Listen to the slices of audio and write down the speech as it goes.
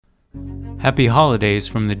Happy holidays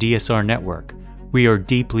from the DSR Network. We are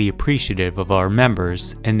deeply appreciative of our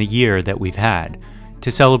members and the year that we've had. To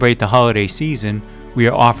celebrate the holiday season, we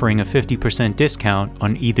are offering a 50% discount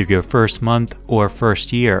on either your first month or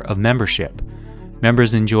first year of membership.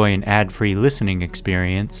 Members enjoy an ad-free listening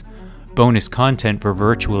experience, bonus content for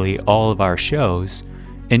virtually all of our shows,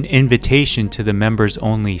 an invitation to the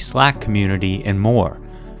members-only Slack community, and more.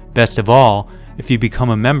 Best of all, if you become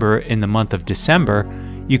a member in the month of December,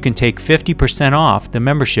 you can take 50% off the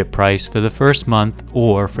membership price for the first month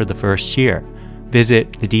or for the first year. Visit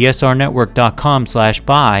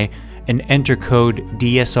thedsrnetwork.com/buy and enter code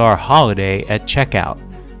DSRHoliday at checkout.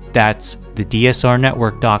 That's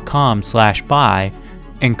thedsrnetwork.com/buy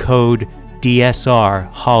and code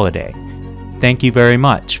DSRHoliday. Thank you very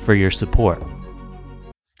much for your support.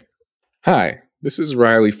 Hi, this is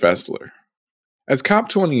Riley Fessler. As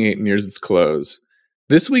COP28 nears its close,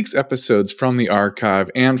 this week's episodes from the archive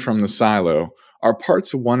and from the silo are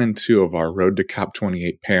parts 1 and 2 of our Road to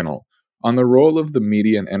COP28 panel on the role of the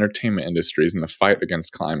media and entertainment industries in the fight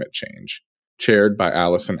against climate change, chaired by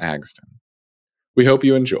Allison Agston. We hope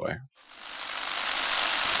you enjoy.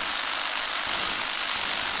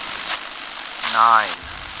 9,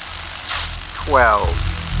 12,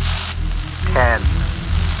 10,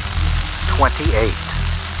 28,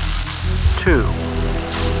 2,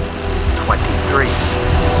 23.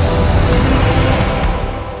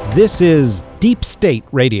 This is Deep State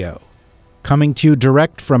Radio, coming to you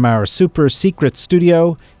direct from our super secret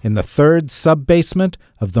studio in the 3rd sub-basement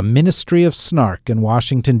of the Ministry of Snark in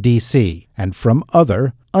Washington, D.C., and from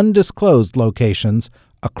other undisclosed locations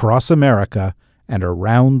across America and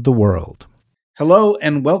around the world. Hello,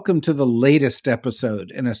 and welcome to the latest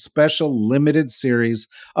episode in a special limited series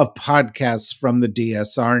of podcasts from the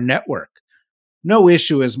DSR Network. No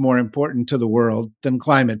issue is more important to the world than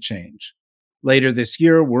climate change. Later this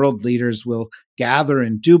year, world leaders will gather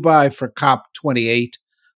in Dubai for COP28,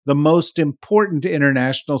 the most important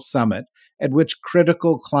international summit at which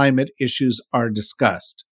critical climate issues are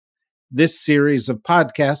discussed. This series of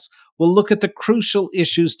podcasts will look at the crucial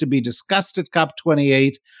issues to be discussed at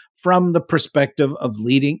COP28 from the perspective of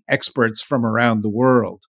leading experts from around the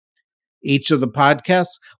world. Each of the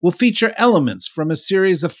podcasts will feature elements from a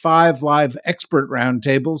series of 5 live expert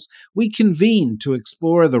roundtables we convened to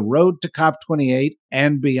explore the road to COP28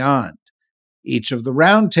 and beyond. Each of the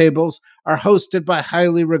roundtables are hosted by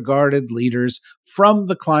highly regarded leaders from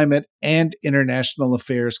the climate and international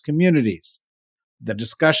affairs communities. The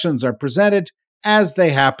discussions are presented as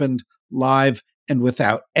they happened, live and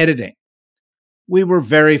without editing. We were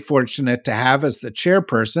very fortunate to have as the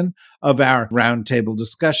chairperson of our roundtable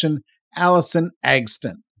discussion Allison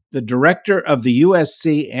Agston, the director of the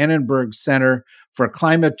USC Annenberg Center for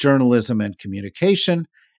Climate Journalism and Communication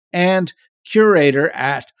and curator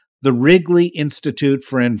at the Wrigley Institute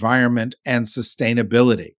for Environment and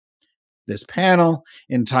Sustainability. This panel,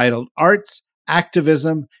 entitled Arts,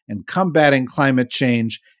 Activism, and Combating Climate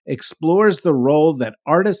Change, explores the role that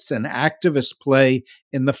artists and activists play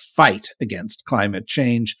in the fight against climate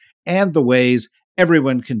change and the ways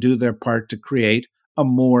everyone can do their part to create a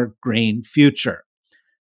more green future.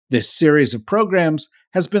 This series of programs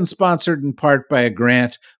has been sponsored in part by a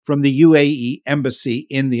grant from the UAE Embassy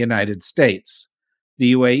in the United States.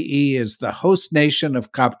 The UAE is the host nation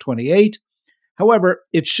of COP28. However,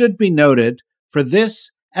 it should be noted, for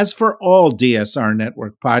this, as for all DSR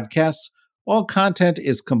Network podcasts, all content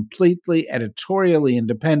is completely editorially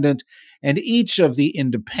independent, and each of the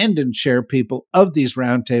independent chairpeople of these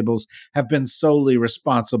roundtables have been solely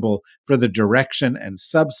responsible for the direction and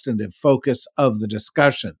substantive focus of the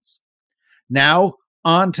discussions. Now,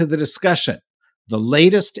 on to the discussion, the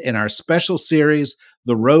latest in our special series,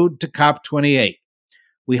 The Road to COP28.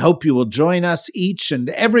 We hope you will join us each and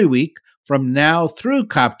every week from now through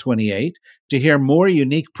COP28 to hear more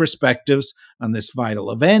unique perspectives on this vital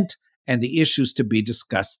event and the issues to be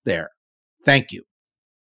discussed there. Thank you.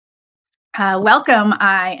 Welcome.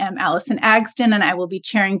 I am Allison Agston, and I will be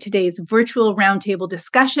chairing today's virtual roundtable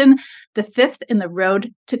discussion, the 5th in the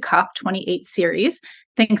Road to COP28 series.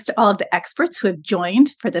 Thanks to all of the experts who have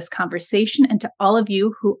joined for this conversation and to all of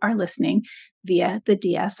you who are listening via the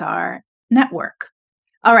DSR network.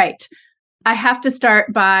 All right. I have to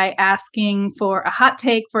start by asking for a hot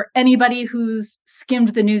take for anybody who's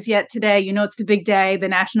skimmed the news yet today. You know, it's a big day. The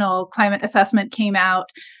National Climate Assessment came out.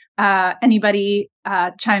 Anybody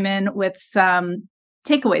chime in with some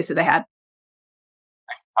takeaways that they had?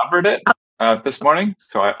 I covered it this morning,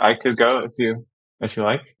 so I could go if you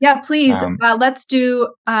like. Yeah, please. Let's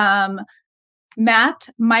do Matt,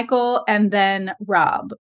 Michael, and then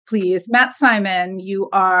Rob, please. Matt Simon, you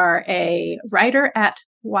are a writer at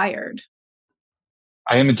Wired.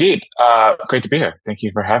 I am indeed. Great to be here. Thank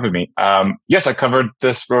you for having me. Yes, I covered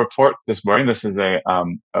this report this morning. This is a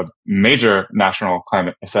major national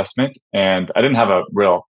climate assessment, and I didn't have a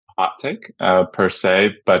real hot take per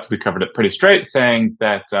se, but we covered it pretty straight, saying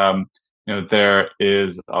that there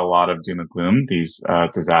is a lot of doom and gloom. These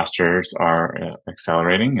disasters are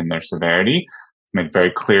accelerating in their severity. It's made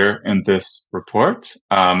very clear in this report.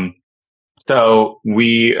 So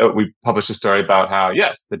we published a story about how,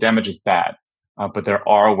 yes, the damage is bad, but there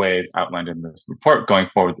are ways outlined in this report going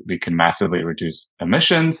forward that we can massively reduce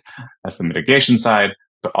emissions. That's the mitigation side,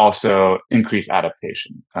 but also increase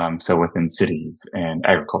adaptation. So within cities and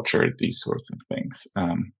agriculture, these sorts of things.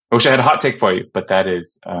 I wish I had a hot take for you, but that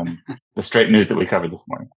is the straight news that we covered this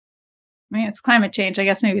morning. I mean, it's climate change. I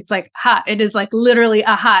guess maybe it's like hot. It is like literally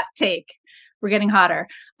a hot take. We're getting hotter.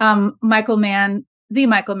 Michael Mann,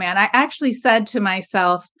 I actually said to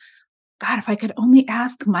myself, God, if I could only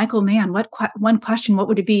ask Michael Mann one question, what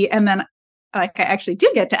would it be? And then I actually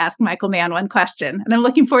do get to ask Michael Mann one question. And I'm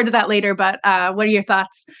looking forward to that later. But what are your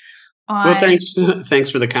thoughts on... Well,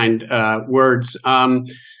 thanks for the kind words.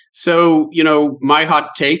 So, my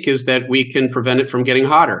hot take is that we can prevent it from getting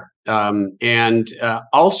hotter. And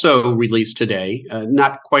also released today,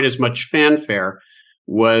 not quite as much fanfare,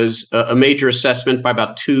 was a major assessment by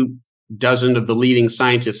about 24 of the leading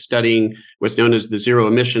scientists studying what's known as the zero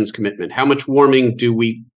emissions commitment. How much warming do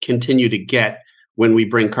we continue to get when we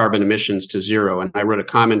bring carbon emissions to zero? And I wrote a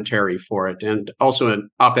commentary for it and also an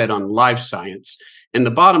op-ed on Live Science. And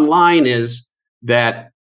the bottom line is that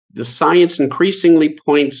the science increasingly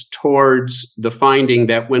points towards the finding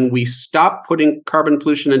that when we stop putting carbon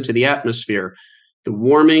pollution into the atmosphere, the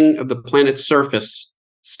warming of the planet's surface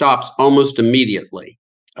stops almost immediately.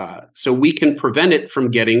 So we can prevent it from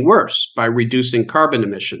getting worse by reducing carbon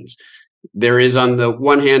emissions. There is, on the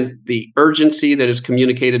one hand, the urgency that is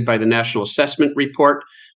communicated by the National Assessment Report,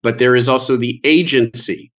 but there is also the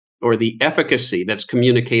agency or the efficacy that's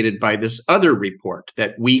communicated by this other report,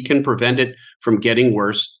 that we can prevent it from getting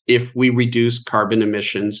worse if we reduce carbon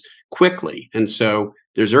emissions quickly. And so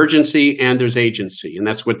there's urgency and there's agency, and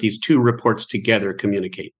that's what these two reports together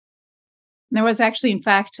communicate. There was actually, in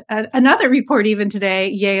fact, another report even today.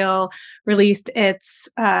 Yale released its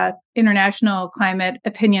International Climate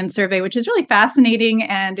Opinion Survey, which is really fascinating.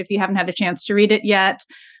 And if you haven't had a chance to read it yet,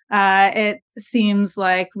 it seems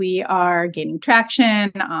like we are gaining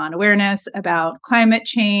traction on awareness about climate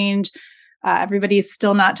change. Everybody's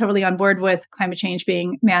still not totally on board with climate change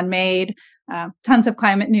being man-made. Tons of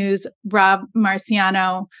climate news. Rob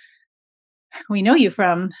Marciano, we know you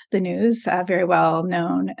from the news, very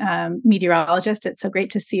well-known meteorologist. It's so great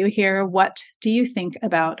to see you here. What do you think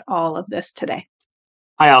about all of this today?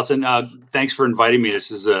 Hi, Allison. Thanks for inviting me.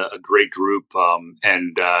 This is a great group,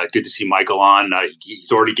 and good to see Michael on.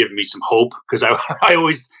 He's already given me some hope, because I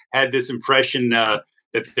always had this impression that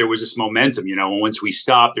there was this momentum. Once we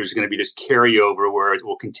stop, there's going to be this carryover where it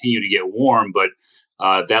will continue to get warm. But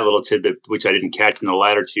that little tidbit, which I didn't catch in the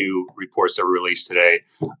latter two reports that were released today,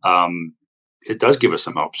 it does give us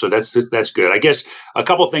some hope. So that's good. I guess a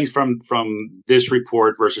couple of things from this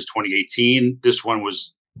report versus 2018. This one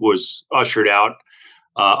was ushered out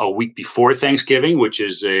a week before Thanksgiving, which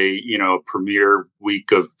is a premier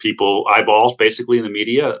week of people eyeballs basically in the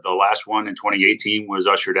media. The last one in 2018 was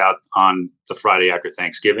ushered out on the Friday after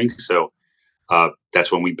Thanksgiving. So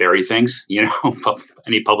that's when we bury things.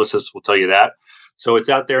 Any publicist will tell you that. So it's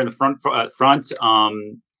out there in the front.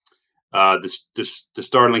 The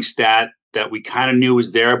startling stat that we kind of knew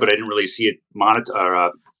was there, but I didn't really see it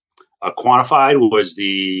quantified, was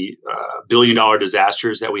the $1 billion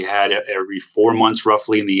disasters that we had every 4 months,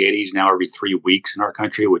 roughly in the 80s, now every 3 weeks in our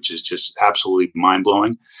country, which is just absolutely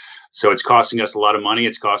mind-blowing. So it's costing us a lot of money.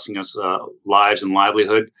 It's costing us lives and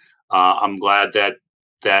livelihood. I'm glad that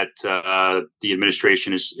the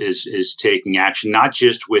administration is taking action, not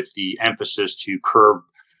just with the emphasis to curb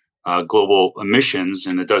global emissions,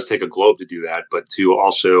 and it does take a globe to do that, but to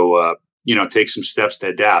also take some steps to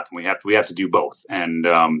adapt. And we have to do both. And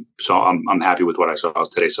so I'm happy with what I saw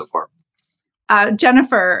today so far.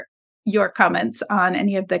 Jennifer, your comments on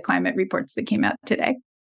any of the climate reports that came out today?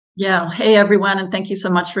 Yeah. Hey, everyone. And thank you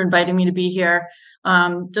so much for inviting me to be here.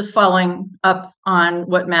 Just following up on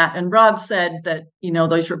what Matt and Rob said, that,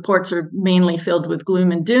 those reports are mainly filled with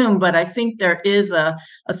gloom and doom, but I think there is a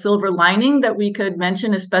silver lining that we could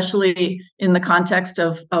mention, especially in the context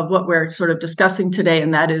of what we're sort of discussing today,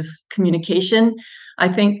 and that is communication. I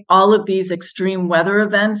think all of these extreme weather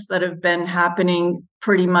events that have been happening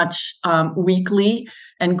pretty much weekly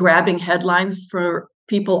and grabbing headlines for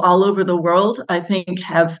people all over the world, I think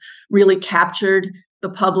have really captured the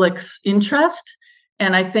public's interest.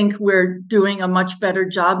 And I think we're doing a much better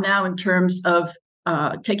job now in terms of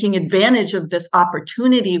taking advantage of this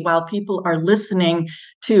opportunity while people are listening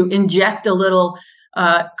to inject a little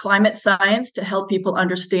climate science to help people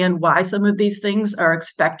understand why some of these things are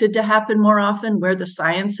expected to happen more often, where the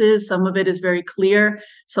science is. Some of it is very clear.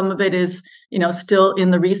 Some of it is, still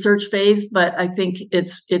in the research phase. But I think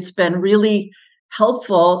it's been really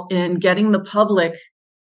helpful in getting the public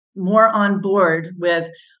more on board with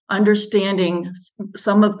understanding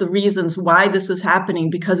some of the reasons why this is happening,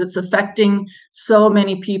 because it's affecting so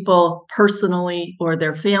many people personally, or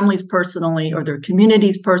their families personally, or their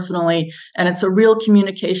communities personally. And it's a real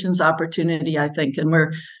communications opportunity, I think, and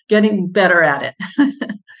we're getting better at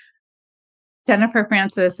it. Jennifer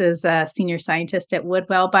Francis is a senior scientist at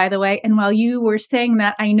Woodwell, by the way. And while you were saying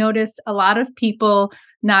that, I noticed a lot of people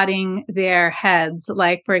nodding their heads,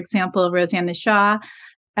 like, for example, Rosanna Shaw,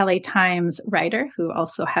 LA Times writer who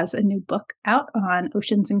also has a new book out on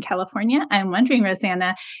oceans in California. I'm wondering,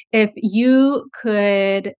 Rosanna, if you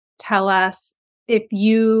could tell us if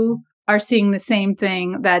you are seeing the same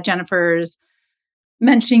thing that Jennifer's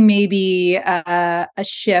mentioning, maybe a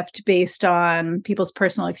shift based on people's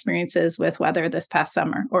personal experiences with weather this past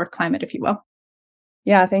summer, or climate, if you will.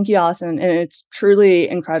 Yeah, thank you, Allison. And it's truly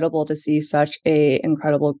incredible to see such an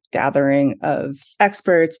incredible gathering of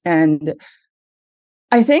experts. And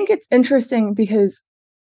I think it's interesting because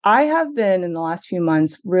I have been in the last few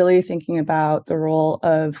months really thinking about the role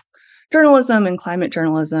of journalism and climate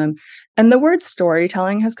journalism. And the word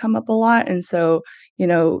storytelling has come up a lot. And so,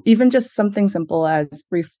 even just something simple as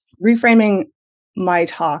reframing my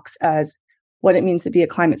talks as what it means to be a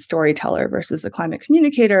climate storyteller versus a climate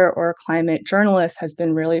communicator or a climate journalist has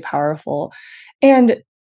been really powerful. And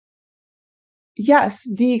yes,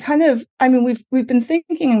 we've been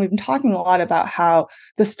thinking and we've been talking a lot about how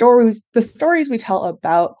the stories we tell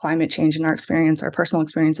about climate change and our personal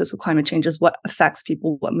experiences with climate change is what affects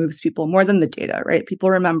people, what moves people more than the data, right? People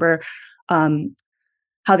remember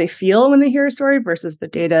how they feel when they hear a story versus the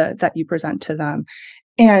data that you present to them.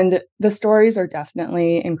 And the stories are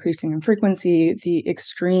definitely increasing in frequency. The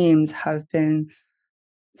extremes have been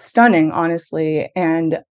stunning, honestly.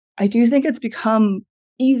 And I do think it's become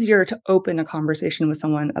easier to open a conversation with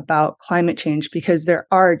someone about climate change because there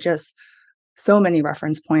are just so many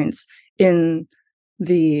reference points in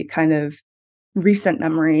the kind of recent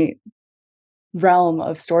memory realm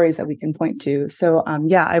of stories that we can point to. So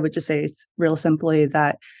I would just say real simply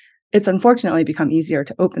that it's unfortunately become easier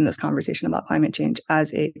to open this conversation about climate change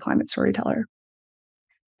as a climate storyteller.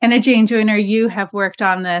 And Jane Joyner, you have worked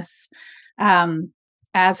on this,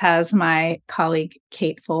 as has my colleague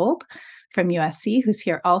Kate Fold from USC, who's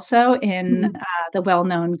here also, in the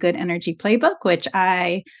well-known Good Energy Playbook, which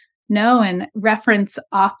I know and reference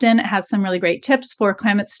often. It has some really great tips for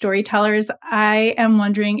climate storytellers. I am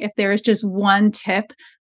wondering if there is just one tip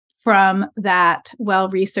from that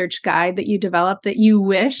well-researched guide that you developed that you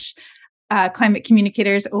wish climate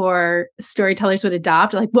communicators or storytellers would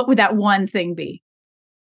adopt. Like, what would that one thing be?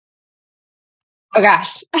 Oh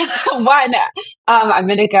gosh, one. I'm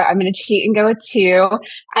gonna cheat and go with two.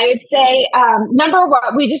 I would say number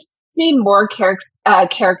one, we just need more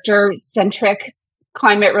character-centric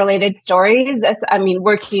climate-related stories.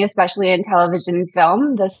 Working especially in television and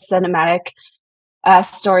film, the cinematic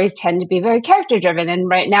stories tend to be very character-driven, and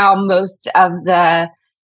right now most of the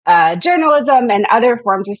journalism and other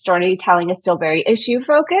forms of storytelling is still very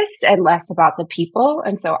issue-focused and less about the people.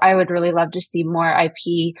 And so, I would really love to see more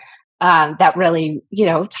IP that really,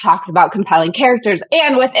 talked about compelling characters.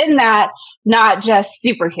 And within that, not just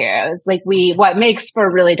superheroes. What makes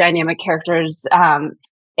for really dynamic characters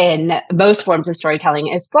in most forms of storytelling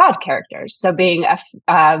is flawed characters. So being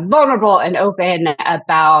vulnerable and open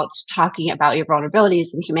about talking about your vulnerabilities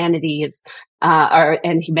and humanities,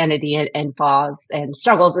 and humanity and flaws and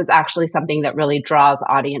struggles is actually something that really draws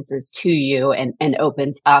audiences to you and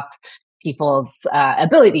opens up people's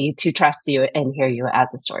ability to trust you and hear you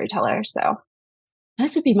as a storyteller. So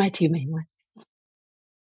those would be my two main ones.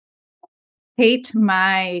 Kate,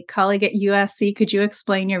 my colleague at USC, could you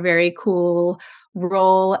explain your very cool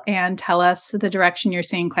role and tell us the direction you're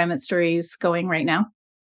seeing climate stories going right now?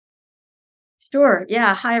 Sure.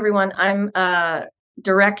 Yeah. Hi, everyone. I'm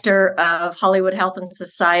director of Hollywood Health and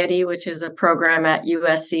Society, which is a program at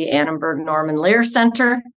USC Annenberg Norman Lear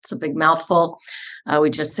Center. It's a big mouthful. We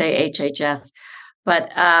just say HHS.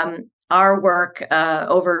 But our work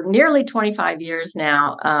over nearly 25 years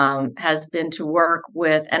now has been to work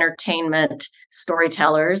with entertainment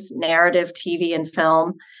storytellers, narrative, TV, and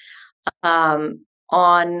film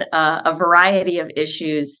on a variety of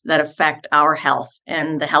issues that affect our health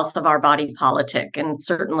and the health of our body politic, and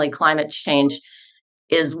certainly climate change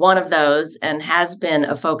is one of those and has been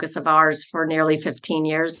a focus of ours for nearly 15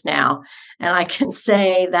 years now. And I can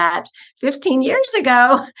say that 15 years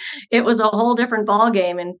ago, it was a whole different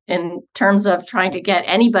ballgame in terms of trying to get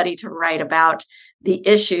anybody to write about the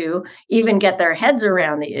issue, even get their heads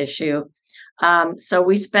around the issue. So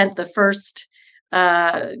we spent the first,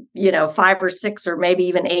 5 or 6 or maybe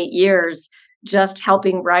even 8 years just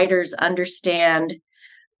helping writers understand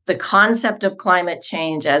the concept of climate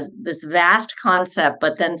change as this vast concept,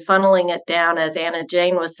 but then funneling it down, as Anna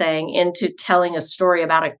Jane was saying, into telling a story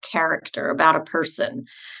about a character, about a person,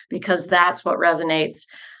 because that's what resonates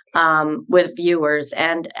with viewers.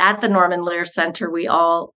 And at the Norman Lear Center, we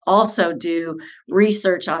also do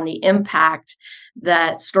research on the impact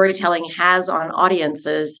that storytelling has on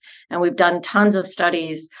audiences. And we've done tons of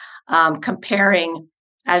studies comparing,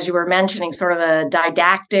 as you were mentioning, sort of a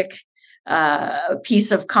didactic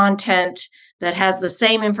piece of content that has the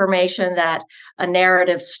same information that a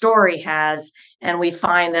narrative story has. And we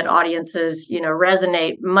find that audiences,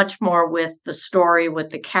 resonate much more with the story,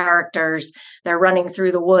 with the characters. They're running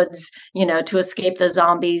through the woods, to escape the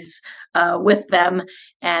zombies with them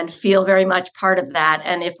and feel very much part of that.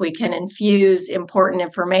 And if we can infuse important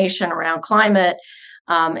information around climate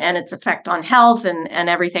and its effect on health and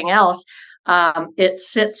everything else, it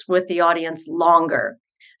sits with the audience longer.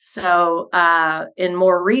 So in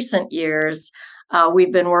more recent years,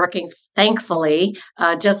 we've been working, thankfully,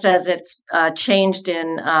 just as it's changed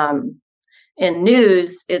in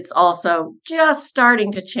news, it's also just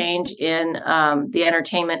starting to change in the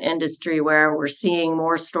entertainment industry, where we're seeing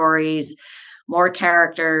more stories, more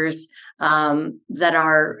characters that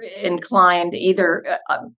are inclined either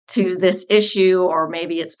to this issue, or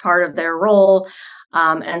maybe it's part of their role.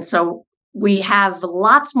 And so we have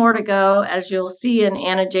lots more to go, as you'll see in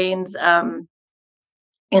Anna Jane's,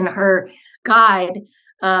 in her guide.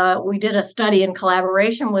 We did a study in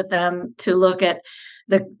collaboration with them to look at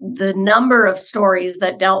the number of stories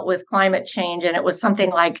that dealt with climate change, and it was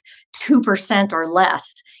something like 2% or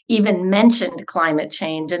less even mentioned climate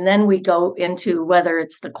change. And then we go into whether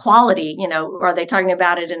it's the quality, are they talking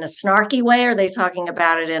about it in a snarky way? Or are they talking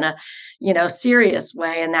about it in a, serious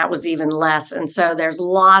way? And that was even less. And so there's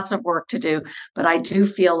lots of work to do, but I do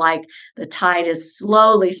feel like the tide is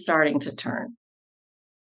slowly starting to turn.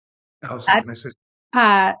 Allison, can I say?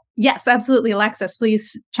 Yes, absolutely. Alexis,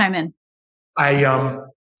 please chime in.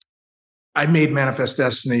 I made Manifest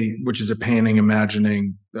Destiny, which is a painting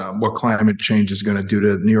imagining what climate change is going to do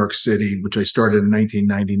to New York City, which I started in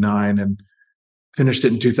 1999 and finished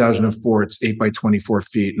it in 2004. It's 8 by 24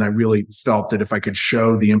 feet. And I really felt that if I could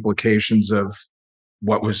show the implications of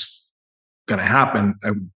what was going to happen,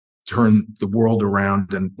 I would turn the world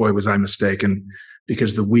around. And boy, was I mistaken,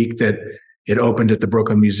 because the week that it opened at the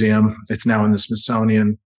Brooklyn Museum, it's now in the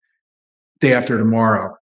Smithsonian, day after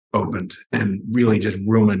tomorrow opened, and really just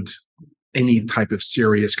ruined any type of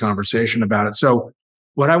serious conversation about it. So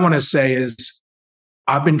what I want to say is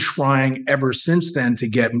I've been trying ever since then to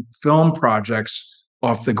get film projects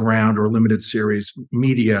off the ground, or limited series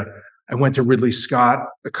media. I went to Ridley Scott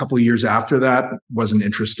a couple of years after that, wasn't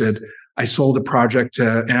interested. I sold a project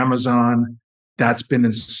to Amazon. That's been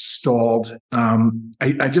installed.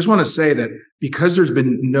 I just want to say that because there's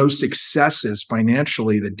been no successes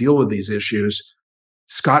financially that deal with these issues,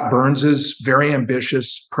 Scott Burns's very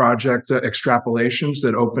ambitious project, Extrapolations,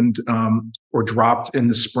 that opened or dropped in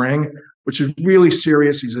the spring, which is really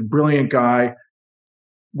serious. He's a brilliant guy.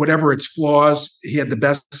 Whatever its flaws, he had the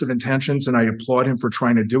best of intentions, and I applaud him for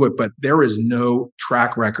trying to do it. But there is no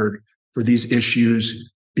track record for these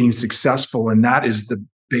issues being successful, and that is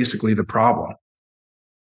basically the problem.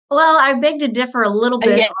 Well, I beg to differ a little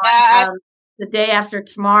bit on The Day After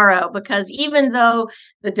Tomorrow, because even though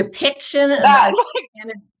the depiction,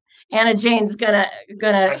 Anna Jane's gonna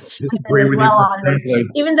as well on this,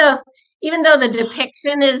 even though the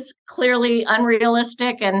depiction is clearly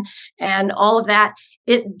unrealistic and all of that,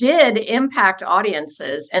 it did impact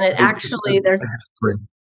audiences, and it actually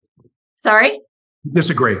Sorry?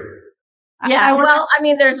 Disagree. Yeah, well, I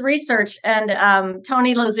mean, there's research, and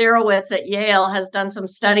Tony Lazarowitz at Yale has done some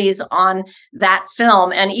studies on that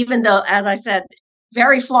film. And even though, as I said,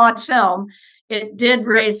 very flawed film, it did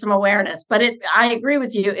raise some awareness. But I agree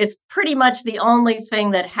with you. It's pretty much the only thing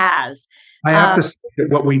that has. I have to say that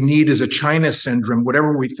what we need is a China syndrome.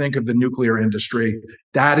 Whatever we think of the nuclear industry,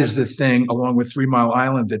 that is the thing, along with 3 Mile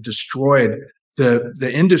Island, that destroyed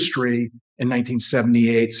the industry in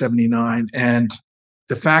 1978, 79. And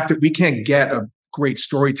the fact that we can't get a great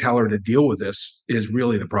storyteller to deal with this is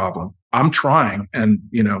really the problem. I'm trying, and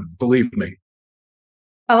believe me.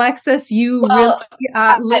 Alexis, you Well,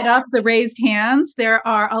 really lit up the raised hands. There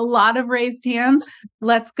are a lot of raised hands.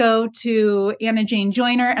 Let's go to Anna Jane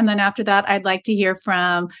Joyner. And then after that, I'd like to hear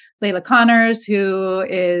from Layla Connors, who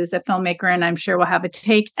is a filmmaker, and I'm sure we'll have a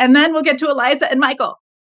take. And then we'll get to Eliza and Michael.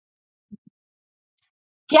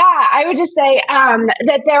 Yeah, I would just say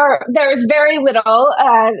that there's very little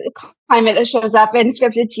climate that shows up in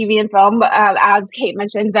scripted TV and film, as Kate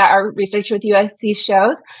mentioned, that our research with USC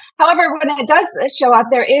shows. However, when it does show up,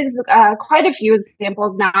 there is quite a few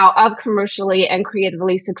examples now of commercially and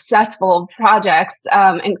creatively successful projects.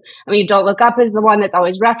 And I mean, Don't Look Up is the one that's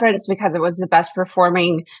always referenced because it was the best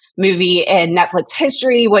performing movie in Netflix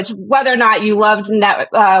history, which whether or not you loved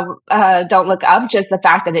Don't Look Up, just the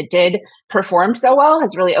fact that it did perform so well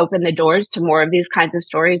has really opened the doors to more of these kinds of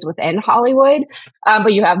stories within Hollywood.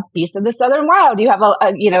 But you have Beast of the Southern Wild. You have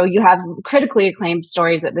you have critically acclaimed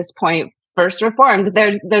stories at this point. First Reformed.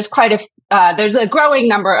 There's a growing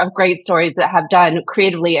number of great stories that have done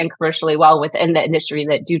creatively and commercially well within the industry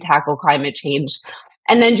that do tackle climate change.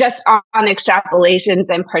 And then just on extrapolations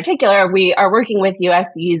in particular, we are working with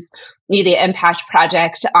USC's Media Impact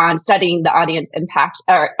Project on studying the audience impact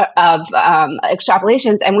of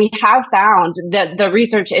extrapolations. And we have found that the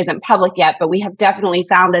research isn't public yet, but we have definitely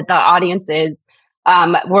found that the audiences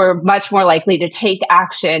were much more likely to take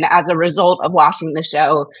action as a result of watching the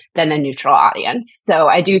show than a neutral audience. So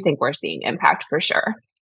I do think we're seeing impact for sure.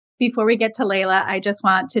 Before we get to Layla, I just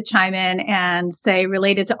want to chime in and say,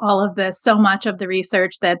 related to all of this, so much of the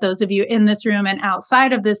research that those of you in this room and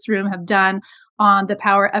outside of this room have done on the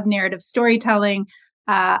power of narrative storytelling,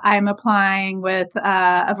 I'm applying with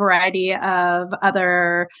a variety of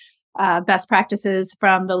other best practices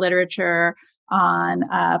from the literature on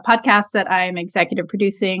podcasts that I'm executive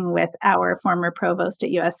producing with our former provost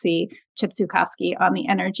at USC, Chip Zukowski, on the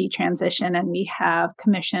energy transition. And we have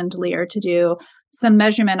commissioned Lear to do some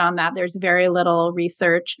measurement on that. There's very little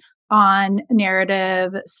research on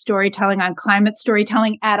narrative storytelling, on climate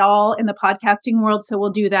storytelling at all in the podcasting world. So we'll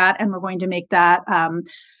do that. And we're going to make that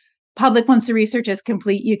public once the research is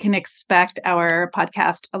complete. You can expect our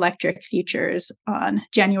podcast Electric Futures on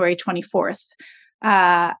January 24th.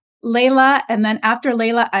 Layla, and then after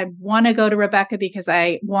Layla, I want to go to Rebecca because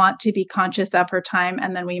I want to be conscious of her time,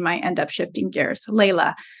 and then we might end up shifting gears.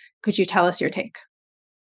 Layla, could you tell us your take?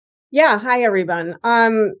 Yeah, hi everyone.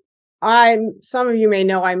 Some of you may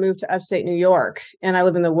know I moved to upstate New York, and I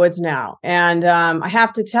live in the woods now. And I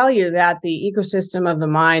have to tell you that the ecosystem of the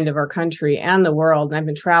mind of our country and the world, and I've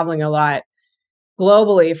been traveling a lot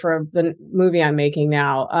globally for the movie I'm making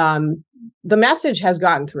now, the message has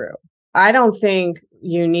gotten through. I don't think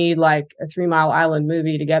you need like a 3 Mile Island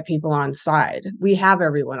movie to get people on side. We have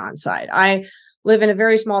everyone on side. I live in a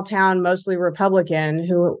very small town, mostly Republican,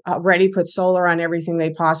 who already put solar on everything they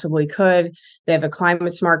possibly could. They have a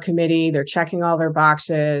climate smart committee. They're checking all their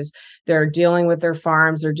boxes. They're dealing with their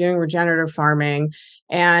farms. They're doing regenerative farming.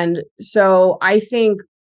 And so I think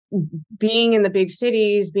being in the big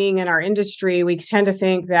cities, being in our industry, we tend to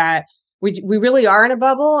think that we really are in a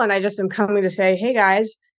bubble. And I just am coming to say, hey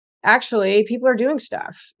guys, actually, people are doing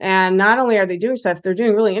stuff. And not only are they doing stuff, they're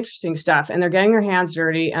doing really interesting stuff, and they're getting their hands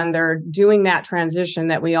dirty, and they're doing that transition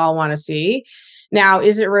that we all want to see. Now,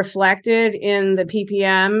 is it reflected in the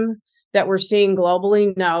PPM that we're seeing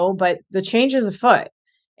globally? No, but the change is afoot,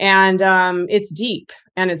 and it's deep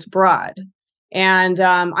and it's broad. And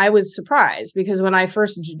I was surprised because when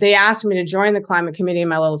they asked me to join the climate committee in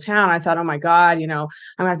my little town, I thought, oh my God, I'm gonna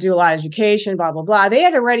have to do a lot of education, blah, blah, blah. They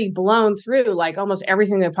had already blown through like almost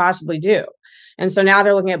everything they possibly do. And so now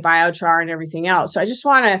they're looking at biochar and everything else. So I just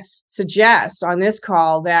want to suggest on this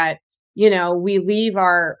call that, we leave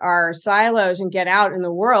our silos and get out in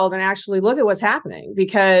the world and actually look at what's happening,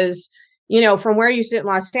 because from where you sit in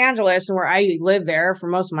Los Angeles and where I live there for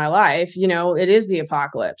most of my life, it is the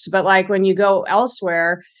apocalypse. But like when you go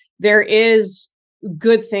elsewhere, there is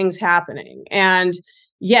good things happening. And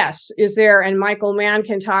yes, and Michael Mann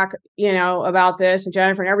can talk, about this, and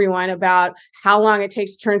Jennifer and everyone, about how long it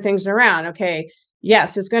takes to turn things around. Okay.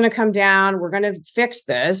 Yes, it's going to come down. We're going to fix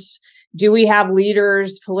this. Do we have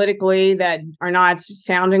leaders politically that are not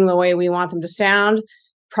sounding the way we want them to sound?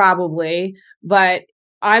 Probably. But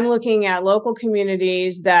I'm looking at local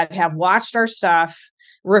communities that have watched our stuff,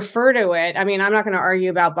 refer to it. I mean, I'm not going to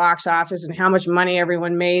argue about box office and how much money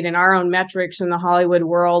everyone made and our own metrics in the Hollywood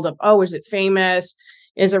world of, is it famous?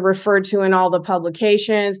 Is it referred to in all the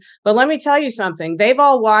publications? But let me tell you something. They've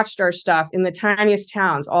all watched our stuff in the tiniest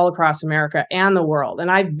towns all across America and the world.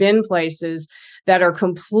 And I've been places that are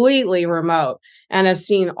completely remote and have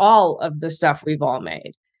seen all of the stuff we've all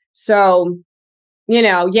made. So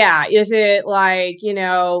Yeah, is it like,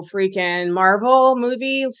 freaking Marvel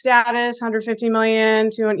movie status, 150 million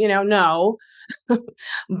to, no,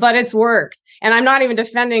 but it's worked. And I'm not even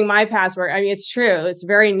defending my past work. I mean, it's true. It's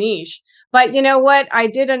very niche. But you know what? I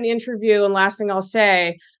did an interview, and last thing I'll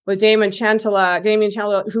say, with Damien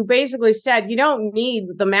Chantala, who basically said, you don't need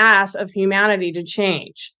the mass of humanity to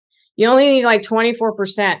change. You only need like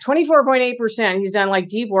 24%, 24.8%. He's done like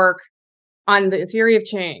deep work on the theory of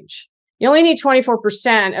change. You only need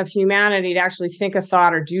 24% of humanity to actually think a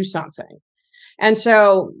thought or do something. And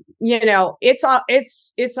so,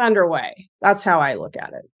 it's underway. That's how I look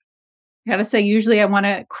at it. I gotta say, usually I want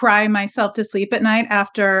to cry myself to sleep at night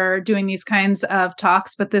after doing these kinds of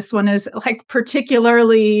talks, but this one is like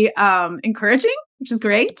particularly encouraging, which is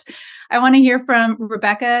great. I want to hear from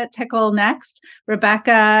Rebecca Tickle next.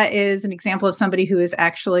 Rebecca is an example of somebody who is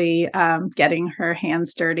actually getting her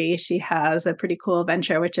hands dirty. She has a pretty cool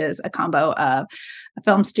venture, which is a combo of a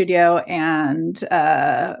film studio and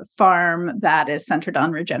a farm that is centered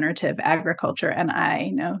on regenerative agriculture. And I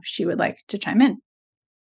know she would like to chime in.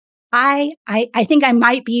 I think I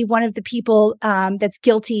might be one of the people that's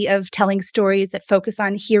guilty of telling stories that focus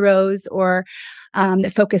on heroes or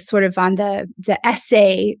that focus sort of on the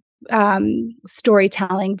essay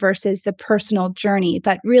storytelling versus the personal journey.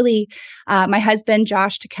 But really, my husband,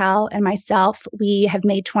 Josh Tickell, and myself, we have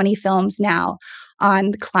made 20 films now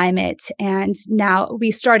on the climate. And now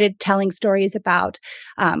we started telling stories about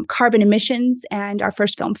carbon emissions and our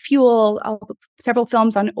first film, Fuel, several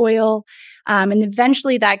films on oil. And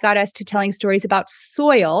eventually that got us to telling stories about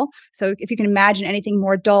soil. So if you can imagine anything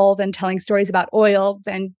more dull than telling stories about oil,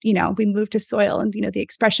 then, we moved to soil. And, the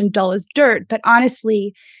expression dull as dirt. But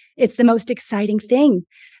honestly, it's the most exciting thing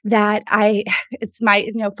that it's my,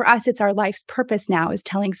 for us, it's our life's purpose now, is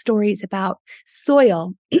telling stories about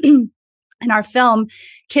soil. And our film,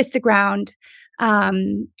 Kiss the Ground,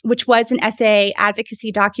 which was an essay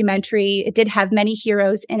advocacy documentary. It did have many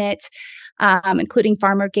heroes in it, including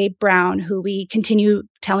farmer Gabe Brown, who we continue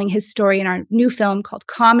telling his story in our new film called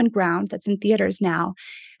Common Ground, that's in theaters now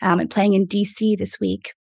and playing in DC this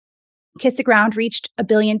week. Kiss the Ground reached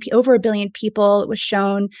over a billion people. It was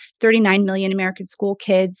shown 39 million American school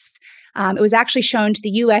kids. It was actually shown to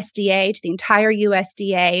the USDA, to the entire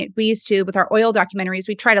USDA. We used to, with our oil documentaries,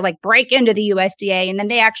 we try to break into the USDA, and then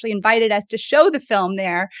they actually invited us to show the film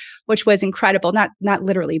there, which was incredible. Not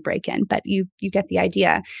literally break in, but you get the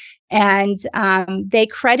idea. And they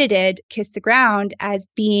credited Kiss the Ground as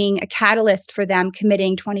being a catalyst for them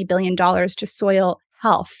committing $20 billion to soil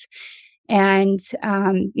health. And,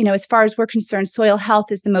 as far as we're concerned, soil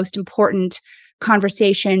health is the most important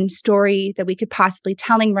conversation story that we could possibly be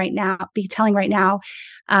telling right now.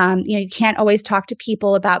 You can't always talk to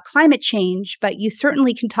people about climate change, but you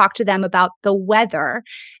certainly can talk to them about the weather,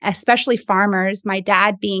 especially farmers. My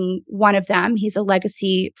dad being one of them. He's a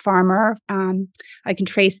legacy farmer. I can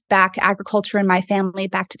trace back agriculture in my family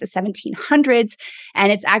back to the 1700s,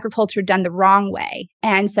 and it's agriculture done the wrong way.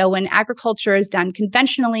 And so when agriculture is done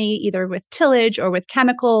conventionally, either with tillage or with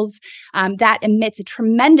chemicals, that emits a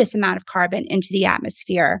tremendous amount of carbon into the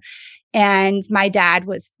atmosphere. And my dad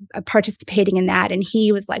was participating in that. And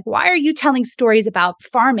he was like, why are you telling stories about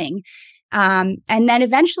farming? And then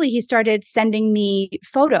eventually he started sending me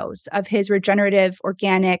photos of his regenerative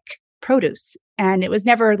organic produce. And it was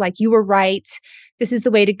never like, you were right, this is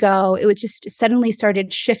the way to go. It was just suddenly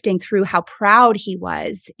started shifting through how proud he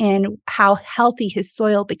was and how healthy his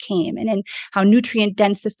soil became and in how nutrient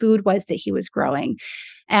dense the food was that he was growing.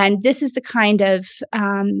 And this is the kind of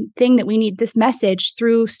thing that we need, this message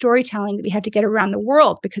through storytelling that we have to get around the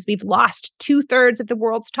world, because we've lost 2/3 of the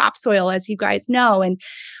world's topsoil, as you guys know. And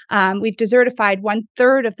we've desertified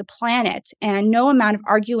 1/3 of the planet. And no amount of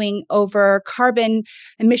arguing over carbon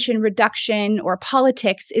emission reduction or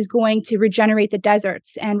politics is going to regenerate the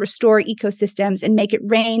deserts and restore ecosystems and make it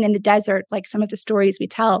rain in the desert, like some of the stories we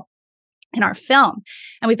tell in our film.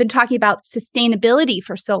 And we've been talking about sustainability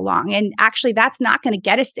for so long. And actually, that's not going to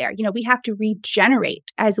get us there. We have to regenerate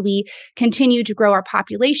as we continue to grow our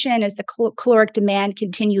population, as the caloric demand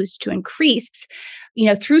continues to increase.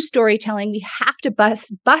 Through storytelling, we have to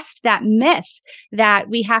bust that myth that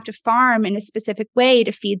we have to farm in a specific way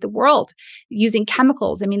to feed the world using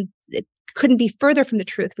chemicals. I mean, it couldn't be further from the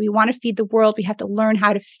truth. If we want to feed the world, we have to learn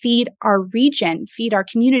how to feed our region, feed our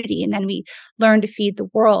community, and then we learn to feed the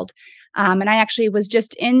world. And I actually was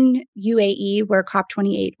just in UAE, where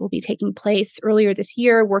COP28 will be taking place earlier this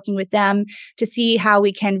year, working with them to see how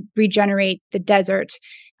we can regenerate the desert.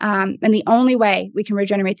 And the only way we can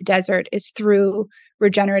regenerate the desert is through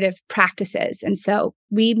regenerative practices. And so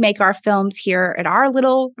we make our films here at our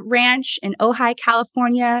little ranch in Ojai,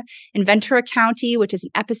 California, in Ventura County, which is an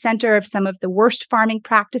epicenter of some of the worst farming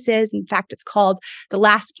practices. In fact, it's called The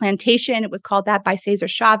Last Plantation. It was called that by Cesar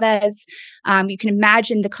Chavez. You can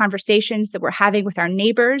imagine the conversations that we're having with our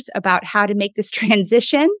neighbors about how to make this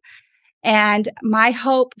transition. And my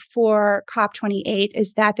hope for COP28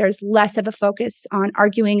 is that there's less of a focus on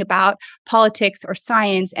arguing about politics or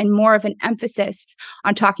science and more of an emphasis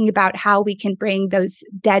on talking about how we can bring those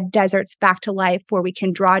dead deserts back to life, where we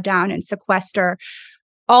can draw down and sequester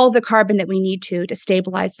all the carbon that we need to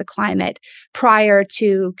stabilize the climate prior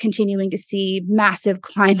to continuing to see massive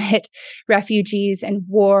climate refugees and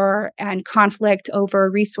war and conflict over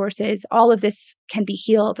resources. All of this can be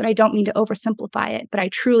healed. And I don't mean to oversimplify it, but I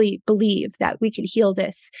truly believe that we can heal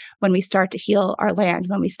this when we start to heal our land,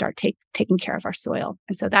 when we start taking care of our soil.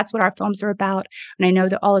 And so that's what our films are about. And I know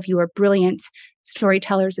that all of you are brilliant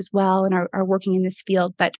storytellers as well and are working in this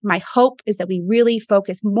field. But my hope is that we really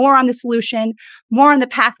focus more on the solution, more on the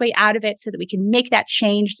pathway out of it, so that we can make that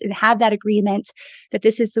change and have that agreement that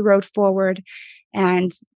this is the road forward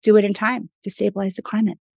and do it in time to stabilize the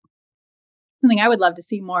climate. Something I would love to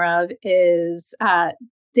see more of is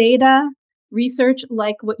data research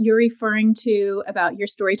like what you're referring to about your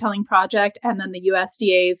storytelling project and then the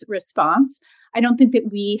USDA's response. I don't think that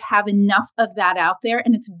we have enough of that out there,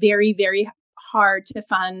 and it's very, very hard to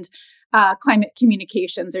fund climate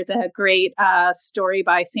communications. There's a great story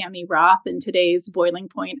by Sammy Roth in today's Boiling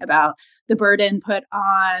Point about the burden put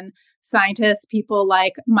on scientists, people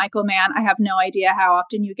like Michael Mann. I have no idea how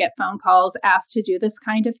often you get phone calls asked to do this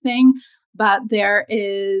kind of thing, but there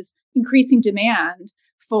is increasing demand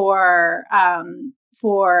for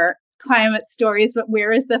climate stories, but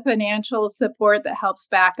where is the financial support that helps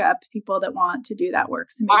back up people that want to do that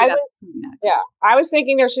work? So maybe that's next. Yeah, I was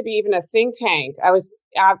thinking there should be even a think tank. I was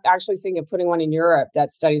actually thinking of putting one in Europe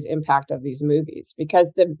that studies impact of these movies,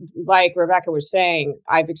 because like Rebecca was saying,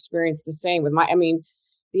 I've experienced the same with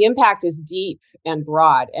the impact is deep and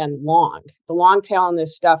broad and long. The long tail on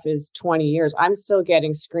this stuff is 20 years. I'm still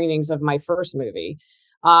getting screenings of my first movie.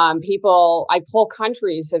 Whole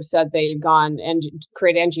countries have said they've gone and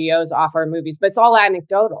create NGOs off our movies, but it's all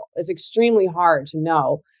anecdotal. It's extremely hard to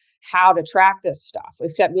know how to track this stuff,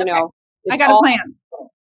 except, I got a plan.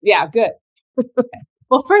 Yeah, good.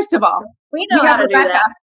 Well, first of all, we know how to do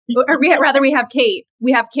that. Or we have Kate.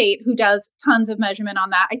 We have Kate who does tons of measurement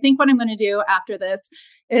on that. I think what I'm going to do after this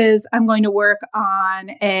is I'm going to work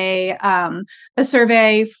on a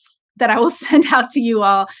survey that I will send out to you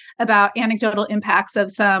all about anecdotal impacts of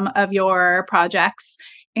some of your projects,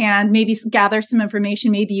 and maybe gather some information.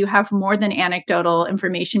 Maybe you have more than anecdotal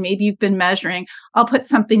information. Maybe you've been measuring. I'll put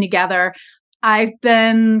something together. I've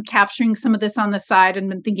been capturing some of this on the side and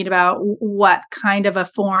been thinking about what kind of a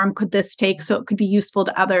form could this take so it could be useful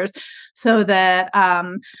to others, so that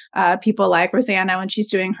people like Rosanna, when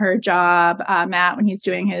she's doing her job, Matt, when he's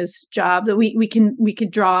doing his job, that we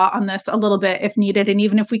could draw on this a little bit if needed. And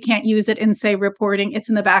even if we can't use it in, say, reporting, it's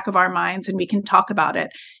in the back of our minds and we can talk about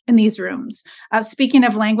it in these rooms. Speaking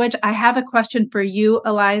of language, I have a question for you,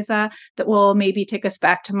 Eliza, that will maybe take us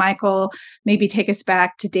back to Michael, maybe take us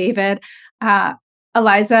back to David.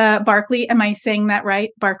 Eliza Barkley, am I saying that right?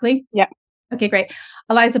 Barkley? Yeah. Okay, great.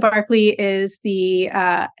 Eliza Barkley is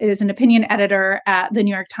an opinion editor at the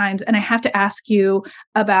New York Times, and I have to ask you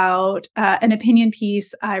about an opinion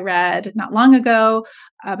piece I read not long ago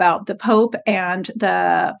about the Pope and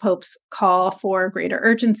the Pope's call for greater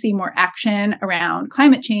urgency, more action around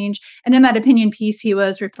climate change. And in that opinion piece, he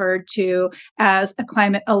was referred to as a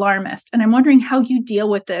climate alarmist. And I'm wondering how you deal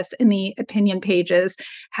with this in the opinion pages,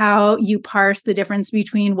 how you parse the difference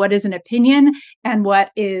between what is an opinion and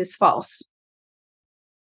what is false.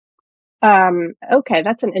 Okay,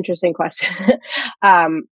 that's an interesting question.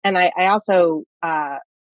 And I also,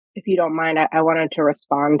 if you don't mind, I wanted to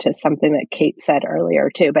respond to something that Kate said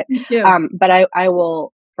earlier too. But I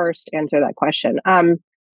will first answer that question.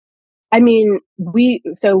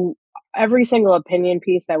 So every single opinion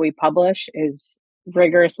piece that we publish is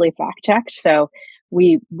rigorously fact checked. So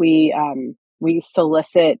we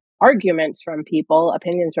solicit arguments from people,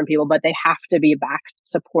 opinions from people, but they have to be backed,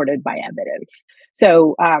 supported by evidence.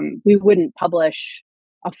 So we wouldn't publish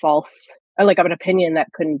a false, or like an opinion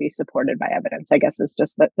that couldn't be supported by evidence, I guess is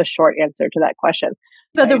just the short answer to that question.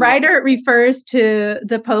 So the writer refers to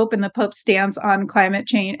the Pope and the Pope's stance on climate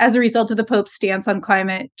change. As a result of the Pope's stance on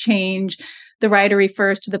climate change, the writer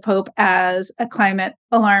refers to the Pope as a climate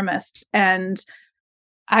alarmist. And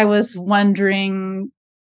I was wondering,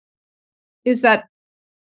 is that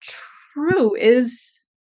true?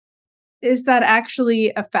 is that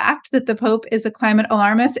actually a fact that the Pope is a climate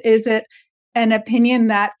alarmist? Is it an opinion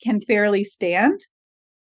that can fairly stand?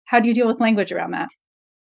 How do you deal with language around that?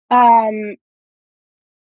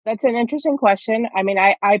 That's an interesting question. I mean,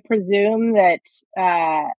 I presume that,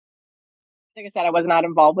 like I said, I was not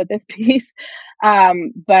involved with this piece,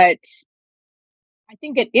 but I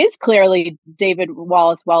think it is clearly David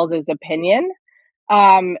Wallace Wells's opinion.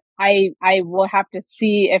 I will have to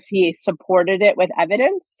see if he supported it with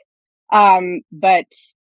evidence. But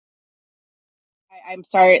I'm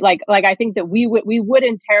sorry, like I think that we would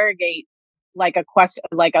interrogate like a question,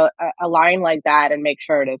 like a line like that, and make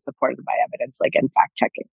sure it is supported by evidence, like in fact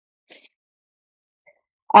checking.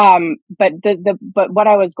 But what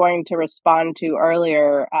I was going to respond to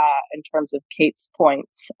earlier, in terms of Kate's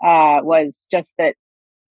points, was just that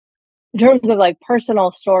in terms of like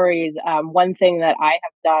personal stories, one thing that I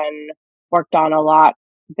have worked on a lot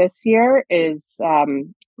this year is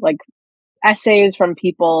like essays from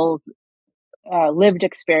people's lived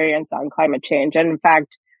experience on climate change. And in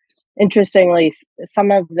fact, interestingly,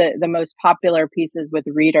 some of the most popular pieces with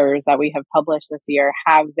readers that we have published this year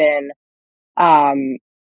have been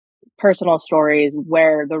personal stories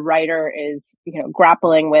where the writer is,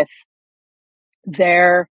 grappling with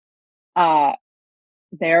their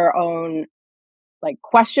own like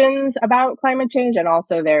questions about climate change and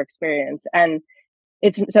also their experience. And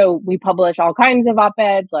so we publish all kinds of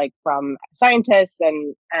op-eds, like from scientists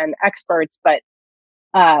and experts, but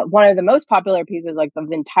one of the most popular pieces, like of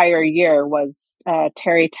the entire year, was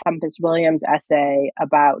Terry Tempest Williams' essay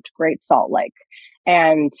about Great Salt Lake,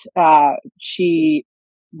 and she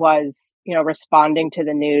was, responding to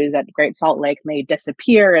the news that Great Salt Lake may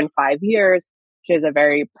disappear in 5 years. She has a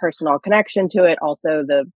very personal connection to it. Also,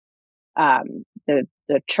 the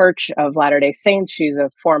Church of Latter-day Saints. She's a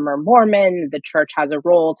former Mormon. The church has a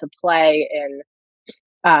role to play in,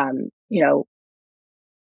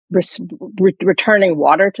 returning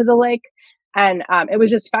water to the lake. And it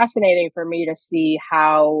was just fascinating for me to see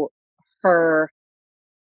how her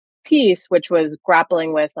piece, which was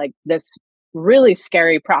grappling with like this really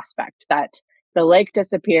scary prospect that the lake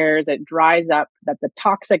disappears, it dries up, that the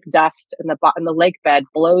toxic dust in the lake bed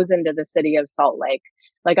blows into the city of Salt Lake,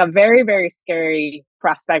 like a very, very scary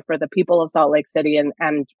prospect for the people of Salt Lake City and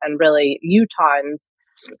really Utahns.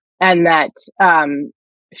 And that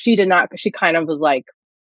she kind of was like,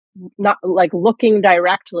 not like looking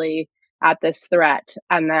directly at this threat,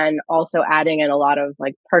 and then also adding in a lot of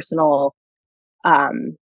like personal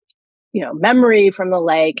memory from the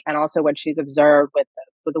lake, and also what she's observed with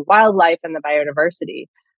the wildlife and the biodiversity.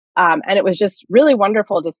 And it was just really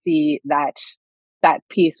wonderful to see that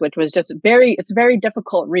piece, which was just it's a very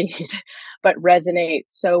difficult read, but resonate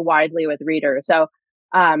so widely with readers. So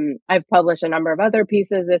I've published a number of other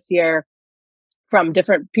pieces this year from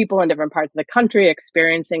different people in different parts of the country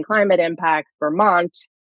experiencing climate impacts, Vermont,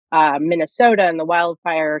 Minnesota, and the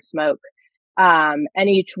wildfire smoke. And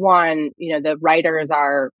each one, the writers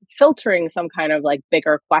are filtering some kind of like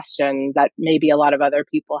bigger question that maybe a lot of other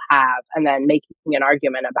people have, and then making an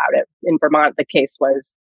argument about it. In Vermont, the case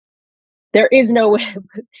was there is no way,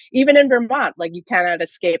 even in Vermont, like you cannot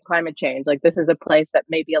escape climate change. Like this is a place that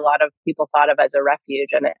maybe a lot of people thought of as a refuge,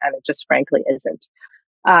 and it just frankly isn't.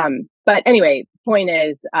 But anyway, point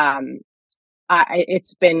is,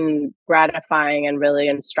 it's been gratifying and really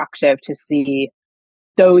instructive to see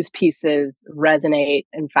those pieces resonate,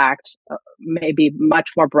 in fact, maybe much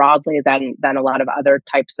more broadly than a lot of other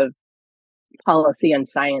types of policy and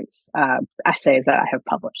science essays that I have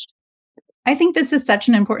published. I think this is such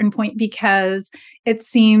an important point because it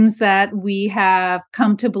seems that we have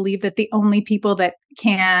come to believe that the only people that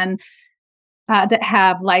can that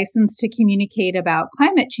have license to communicate about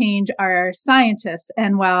climate change are scientists.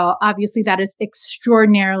 And while obviously that is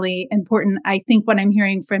extraordinarily important, I think what I'm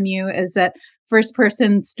hearing from you is that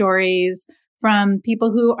first-person stories from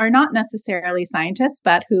people who are not necessarily scientists,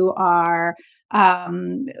 but who are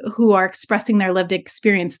expressing their lived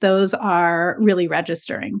experience, those are really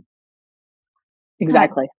registering.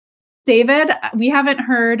 Exactly. David, we haven't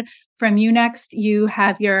heard from you next. You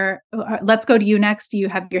have let's go to you next. You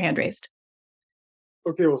have your hand raised.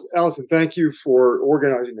 Okay, well, Allison, thank you for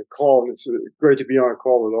organizing the call. It's great to be on a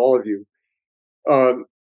call with all of you.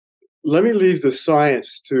 Let me leave the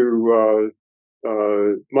science to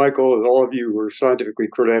Michael and all of you who are scientifically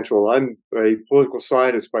credentialed. I'm a political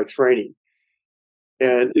scientist by training.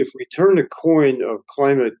 And if we turn the coin of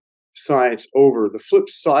climate science over, the flip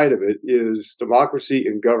side of it is democracy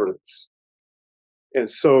and governance. And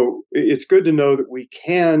so it's good to know that we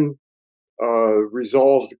can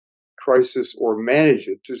resolve the crisis or manage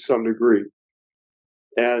it to some degree.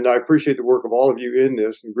 And I appreciate the work of all of you in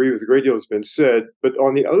this and agree with a great deal that's been said. But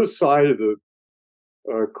on the other side of the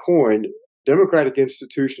coin, democratic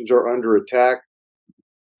institutions are under attack.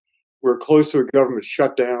 We're close to a government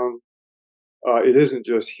shutdown. It isn't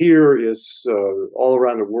just here, it's all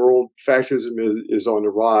around the world. Fascism is on the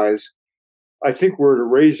rise. I think we're at a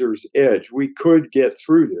razor's edge. We could get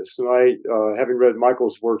through this. And I, having read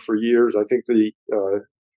Michael's work for years, I think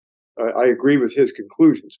I agree with his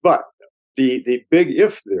conclusions. But the big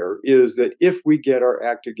if there is that if we get our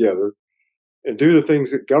act together and do the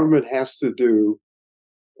things that government has to do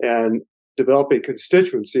and develop a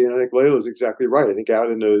constituency, and I think Layla's exactly right. I think out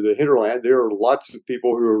in the hinterland, there are lots of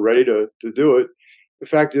people who are ready to do it. The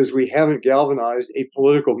fact is we haven't galvanized a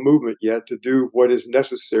political movement yet to do what is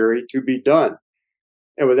necessary to be done.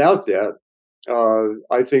 And without that,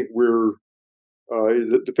 I think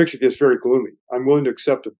the picture gets very gloomy. I'm willing to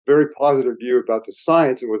accept a very positive view about the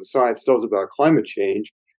science and what the science tells about climate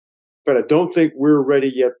change, but I don't think we're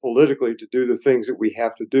ready yet politically to do the things that we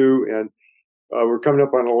have to do. And we're coming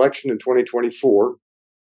up on an election in 2024.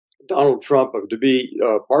 Donald Trump, to be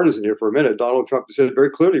partisan here for a minute, Donald Trump has said very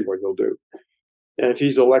clearly what he'll do. And if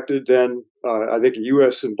he's elected, then I think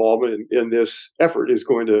U.S. involvement in this effort is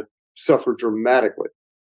going to suffer dramatically.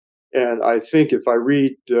 And I think if I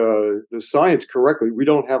read the science correctly, we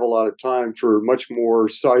don't have a lot of time for much more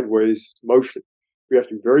sideways motion. We have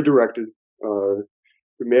to be very directed.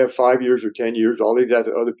 We may have 5 years or 10 years. I'll leave that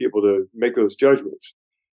to other people to make those judgments.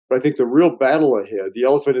 But I think the real battle ahead, the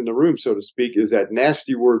elephant in the room, so to speak, is that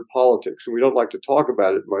nasty word politics. And we don't like to talk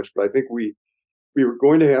about it much, but I think we were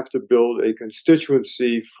going to have to build a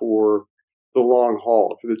constituency for the long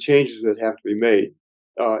haul, for the changes that have to be made.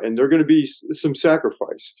 And there are going to be some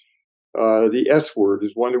sacrifice. The S word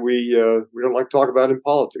is one that we don't like to talk about in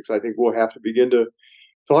politics. I think we'll have to begin to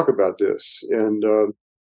talk about this. And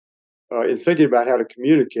in thinking about how to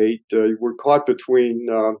communicate, we're caught between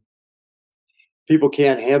people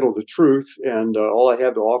can't handle the truth, and all I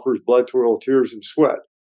have to offer is blood, toil, tears, and sweat.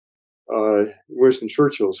 Winston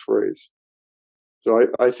Churchill's phrase. So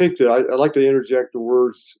I think that I'd like to interject the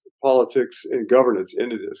words politics and governance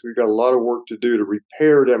into this. We've got a lot of work to do to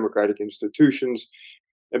repair democratic institutions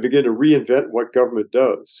and begin to reinvent what government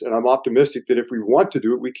does. And I'm optimistic that if we want to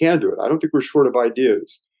do it, we can do it. I don't think we're short of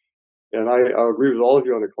ideas. And I agree with all of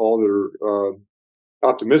you on the call that are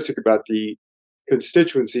optimistic about the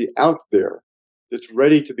constituency out there that's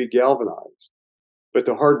ready to be galvanized. But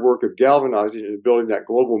the hard work of galvanizing and building that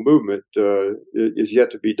global movement is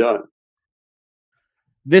yet to be done.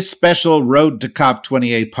 This special Road to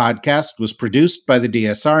COP28 podcast was produced by the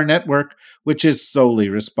DSR Network, which is solely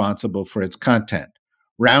responsible for its content.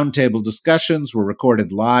 Roundtable discussions were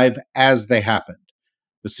recorded live as they happened.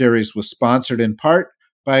 The series was sponsored in part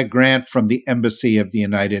by a grant from the Embassy of the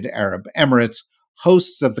United Arab Emirates,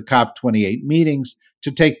 hosts of the COP28 meetings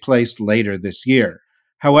to take place later this year.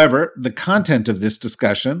 However, the content of this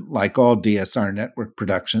discussion, like all DSR Network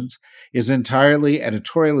productions, is entirely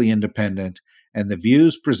editorially independent, and the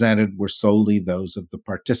views presented were solely those of the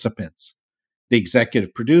participants. The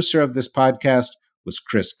executive producer of this podcast was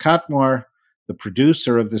Chris Cotmore. The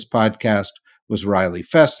producer of this podcast was Riley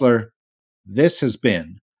Fessler. This has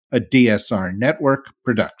been a DSR Network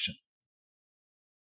production.